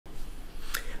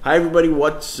Hi everybody,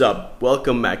 what's up?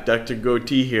 Welcome back, Dr.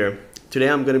 Goatee here. Today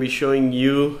I'm going to be showing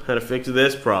you how to fix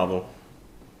this problem.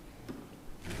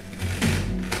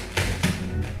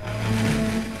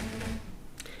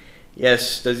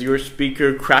 Yes, does your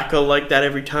speaker crackle like that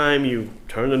every time you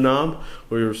turn the knob,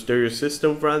 or your stereo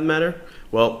system for that matter?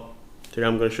 Well, today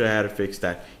I'm going to show you how to fix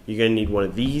that. You're going to need one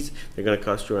of these. They're going to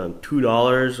cost you around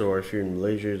 $2, or if you're in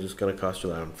Malaysia, it's going to cost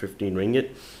you around 15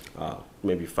 ringgit.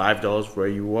 Maybe $5 where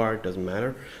you are, it doesn't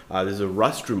matter. This is a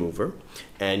rust remover,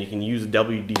 and you can use a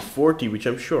WD-40, which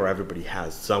I'm sure everybody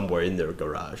has somewhere in their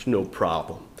garage, no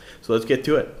problem. So let's get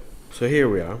to it. So here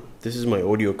we are. This is my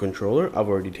audio controller. I've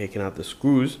already taken out the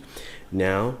screws.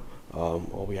 Now,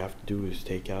 all we have to do is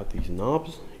take out these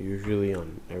knobs. Usually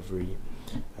on every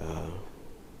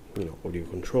audio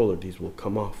controller, these will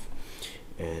come off.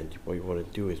 And what you want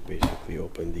to do is basically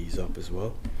open these up as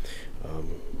well.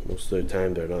 Most of the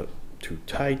time they're not too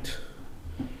tight,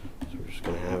 so we're just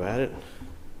going to have at it.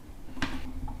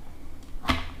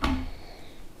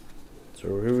 So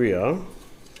here we are.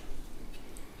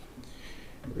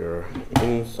 We're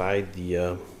inside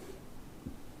the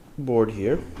board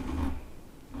here.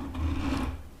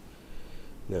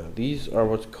 Now these are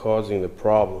what's causing the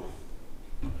problem.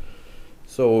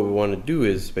 So what we want to do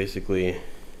is basically,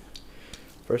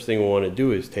 first thing we want to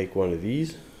do is take one of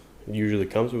these. It usually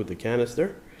comes with the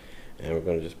canister, and we're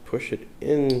going to just push it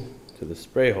into the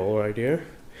spray hole right here.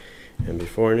 And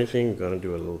before anything, we're going to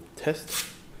do a little test,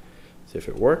 see if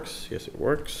it works. Yes, it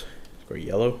works. It's got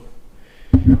yellow.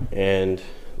 And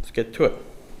let's get to it.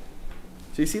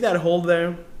 So you see that hole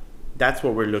there? That's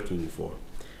what we're looking for.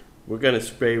 We're going to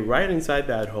spray right inside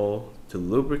that hole to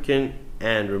lubricant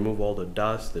and remove all the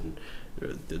dust and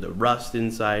the rust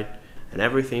inside, and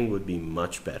everything would be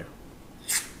much better.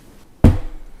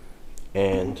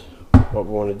 And what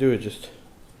we want to do is just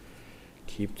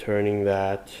keep turning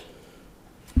that,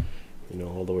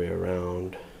 all the way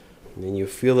around. And then you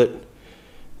feel it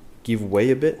give way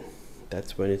a bit.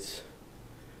 That's when it's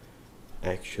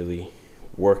actually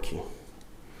working.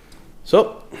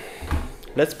 So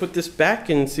let's put this back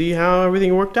and see how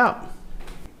everything worked out.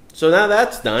 So now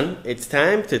that's done, it's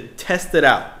time to test it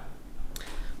out.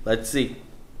 Let's see.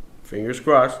 Fingers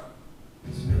crossed.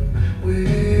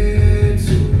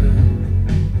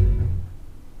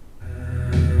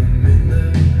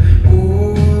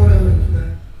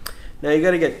 Now you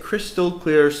gotta get crystal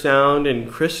clear sound and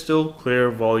crystal clear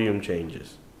volume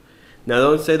changes. Now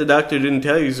don't say the doctor didn't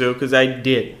tell you so, because I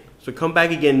did. So come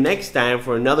back again next time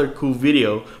for another cool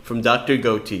video from Dr.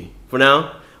 Goatee. For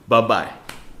now, bye-bye.